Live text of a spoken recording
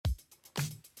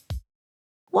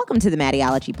Welcome to the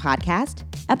Mattyology Podcast,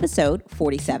 episode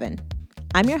 47.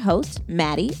 I'm your host,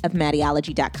 Maddie of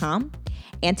Mattyology.com,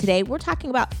 and today we're talking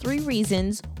about 3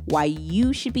 reasons why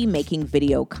you should be making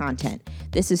video content.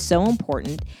 This is so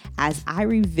important. As I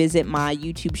revisit my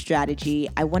YouTube strategy,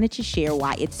 I wanted to share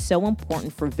why it's so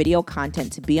important for video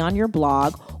content to be on your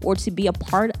blog or to be a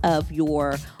part of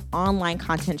your online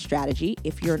content strategy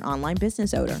if you're an online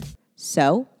business owner.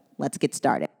 So let's get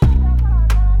started.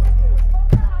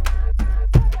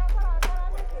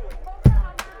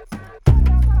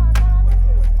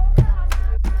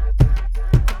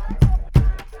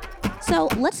 So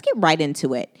let's get right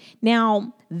into it.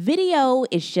 Now, video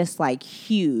is just like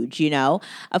huge, you know.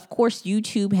 Of course,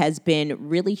 YouTube has been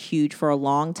really huge for a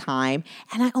long time,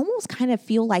 and I almost kind of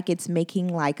feel like it's making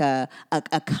like a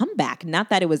comeback. Not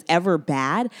that it was ever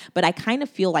bad, but I kind of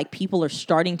feel like people are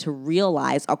starting to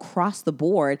realize across the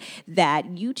board that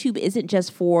YouTube isn't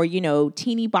just for, you know,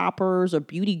 teeny boppers or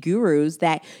beauty gurus,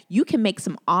 that you can make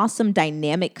some awesome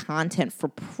dynamic content for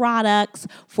products,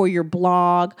 for your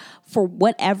blog, for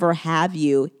whatever have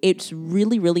you. It's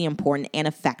really, really important and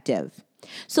effective.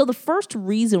 So the first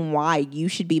reason why you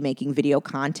should be making video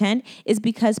content is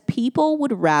because people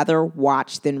would rather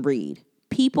watch than read.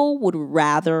 People would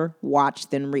rather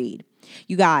watch than read.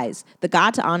 You guys, the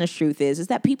God to honest truth is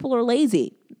that people are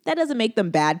lazy. That doesn't make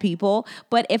them bad people,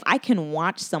 but if I can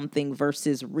watch something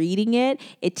versus reading it,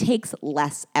 it takes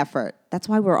less effort. That's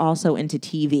why we're also into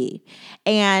TV.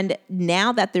 And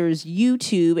now that there's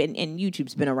YouTube, and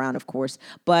YouTube's been around, of course,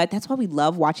 but that's why we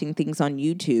love watching things on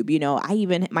YouTube. You know,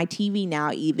 my TV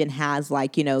now even has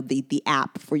like, you know, the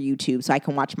app for YouTube, so I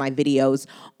can watch my videos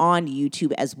on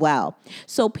YouTube as well.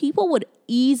 So people would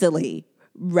easily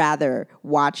rather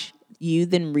watch you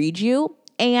than read you.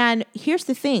 And here's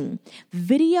the thing,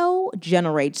 video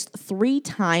generates 3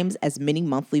 times as many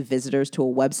monthly visitors to a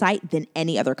website than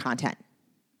any other content.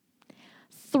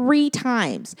 3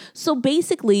 times. So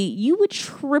basically, you would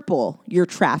triple your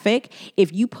traffic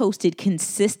if you posted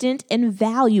consistent and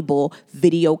valuable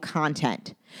video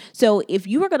content. So if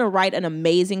you were going to write an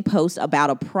amazing post about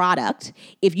a product,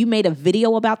 if you made a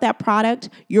video about that product,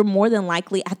 you're more than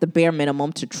likely at the bare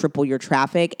minimum to triple your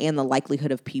traffic and the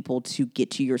likelihood of people to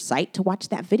get to your site to watch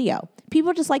that video.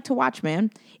 People just like to watch, man.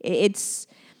 It's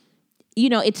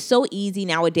so easy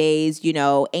nowadays, you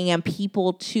know, and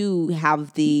people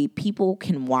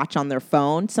can watch on their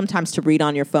phone, sometimes to read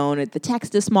on your phone if the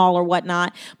text is small or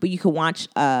whatnot, but you can watch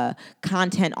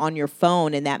content on your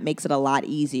phone, and that makes it a lot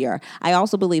easier. I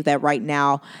also believe that right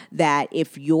now that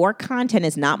if your content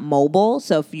is not mobile,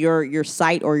 so if your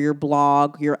site or your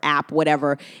blog, your app,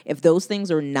 whatever, if those things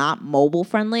are not mobile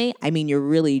friendly, I mean, you're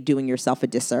really doing yourself a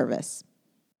disservice.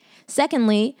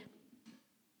 Secondly,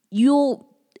 you'll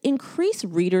increase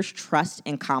readers' trust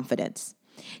and confidence.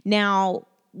 Now,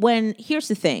 here's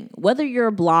the thing, whether you're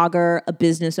a blogger, a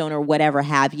business owner, whatever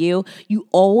have you, you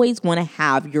always want to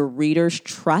have your readers'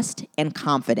 trust and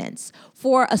confidence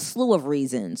for a slew of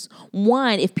reasons.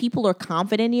 One, if people are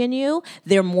confident in you,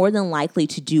 they're more than likely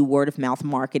to do word of mouth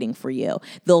marketing for you.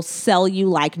 They'll sell you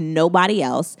like nobody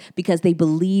else because they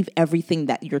believe everything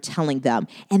that you're telling them.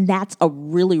 And that's a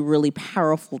really, really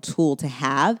powerful tool to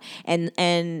have. And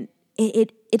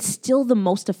it's still the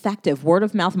most effective. Word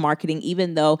of mouth marketing,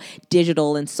 even though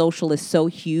digital and social is so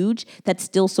huge, that's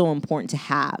still so important to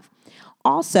have.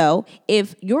 Also,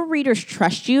 if your readers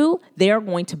trust you, they're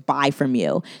going to buy from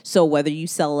you. So whether you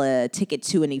sell a ticket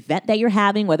to an event that you're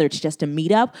having, whether it's just a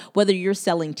meetup, whether you're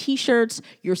selling t-shirts,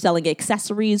 you're selling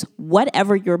accessories,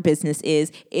 whatever your business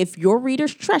is, if your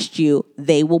readers trust you,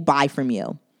 they will buy from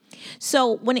you.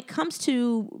 So when it comes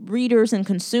to readers and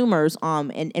consumers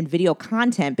and video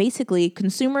content, basically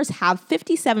consumers have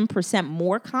 57%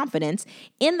 more confidence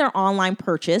in their online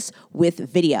purchase with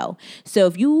video. So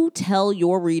if you tell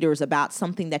your readers about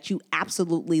something that you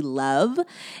absolutely love,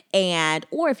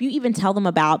 or if you even tell them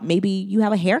about, maybe you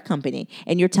have a hair company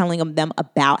and you're telling them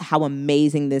about how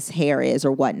amazing this hair is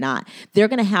or whatnot, they're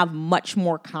going to have much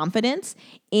more confidence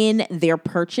in their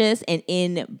purchase and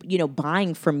in, you know,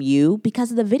 buying from you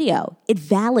because of the video.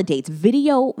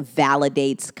 Video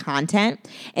validates content,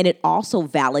 and it also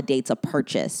validates a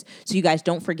purchase. So you guys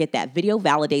don't forget that video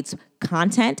validates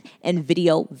content and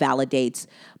video validates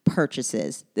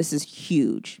purchases. This is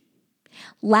huge.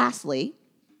 Lastly,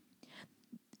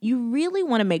 you really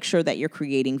want to make sure that you're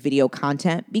creating video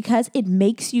content because it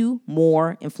makes you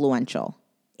more influential.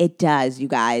 It does, you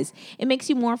guys. It makes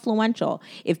you more influential.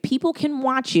 If people can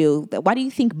watch you, why do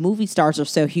you think movie stars are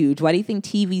so huge? Why do you think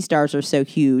TV stars are so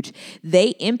huge? They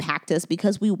impact us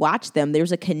because we watch them.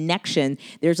 There's a connection.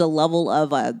 There's a level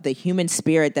of the human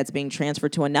spirit that's being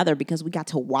transferred to another because we got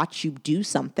to watch you do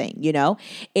something, you know?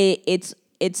 It's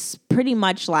it's pretty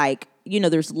much like,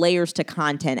 there's layers to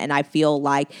content, and I feel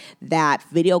like that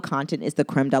video content is the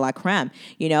creme de la creme.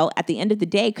 At the end of the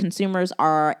day, consumers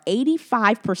are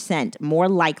 85% more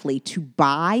likely to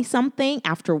buy something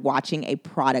after watching a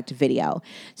product video.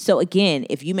 So again,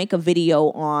 if you make a video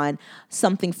on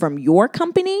something from your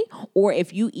company, or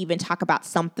if you even talk about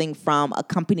something from a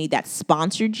company that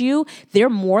sponsored you, they're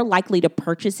more likely to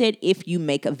purchase it if you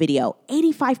make a video.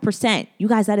 85%. You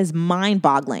guys, that is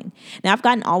mind-boggling. Now, I've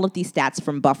gotten all of these stats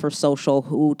from Buffer Social,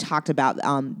 who talked about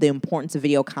the importance of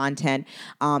video content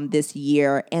this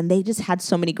year, and they just had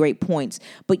so many great points.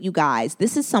 But you guys,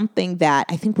 this is something that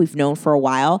I think we've known for a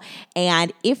while,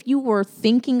 and if you were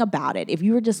thinking about it, if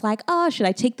you were just like, oh, should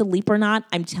I take the leap or not?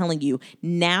 I'm telling you,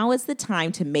 now is the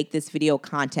time to make this video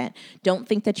content. Don't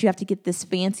think that you have to get this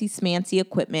fancy smancy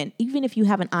equipment. Even if you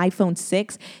have an iPhone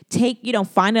 6,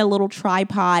 find a little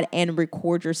tripod and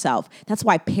record yourself. That's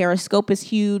why Periscope is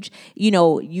huge.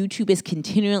 YouTube is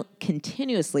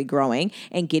continuously growing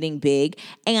and getting big,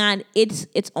 and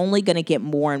it's only going to get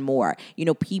more and more.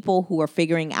 People who are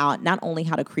figuring out not only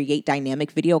how to create dynamic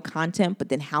video content, but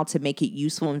then how to make it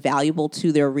useful and valuable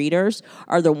to their readers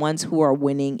are the ones who are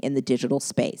winning in the digital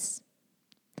space.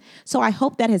 So I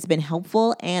hope that has been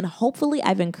helpful, and hopefully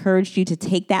I've encouraged you to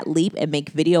take that leap and make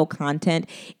video content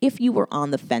if you were on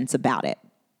the fence about it.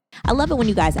 I love it when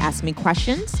you guys ask me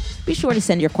questions. Be sure to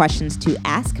send your questions to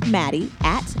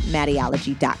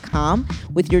askmaddie@maddieology.com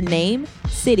with your name,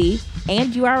 city,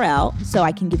 and URL so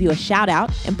I can give you a shout out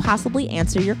and possibly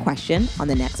answer your question on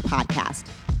the next podcast.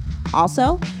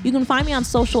 Also, you can find me on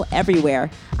social everywhere.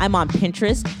 I'm on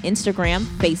Pinterest, Instagram,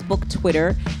 Facebook,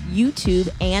 Twitter, YouTube,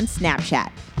 and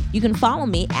Snapchat. You can follow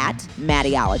me at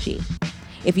Maddieology.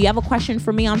 If you have a question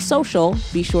for me on social,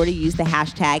 be sure to use the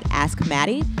hashtag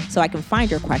AskMaddie so I can find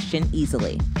your question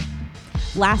easily.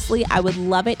 Lastly, I would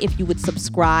love it if you would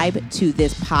subscribe to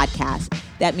this podcast.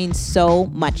 That means so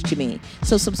much to me.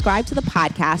 So subscribe to the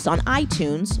podcast on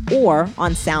iTunes or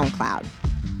on SoundCloud.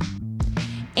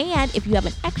 And if you have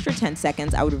an extra 10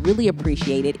 seconds, I would really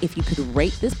appreciate it if you could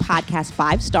rate this podcast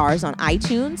 5 stars on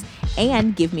iTunes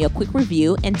and give me a quick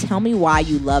review and tell me why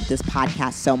you love this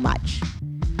podcast so much.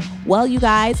 Well, you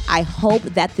guys, I hope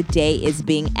that the day is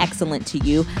being excellent to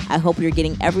you. I hope you're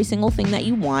getting every single thing that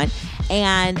you want.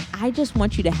 And I just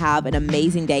want you to have an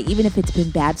amazing day. Even if it's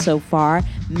been bad so far,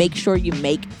 make sure you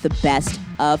make the best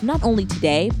of not only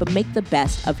today, but make the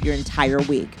best of your entire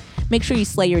week. Make sure you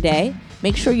slay your day.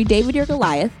 Make sure you David your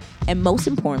Goliath. And most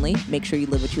importantly, make sure you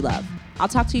live what you love. I'll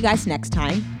talk to you guys next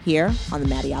time here on the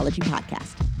Maddieology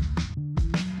Podcast.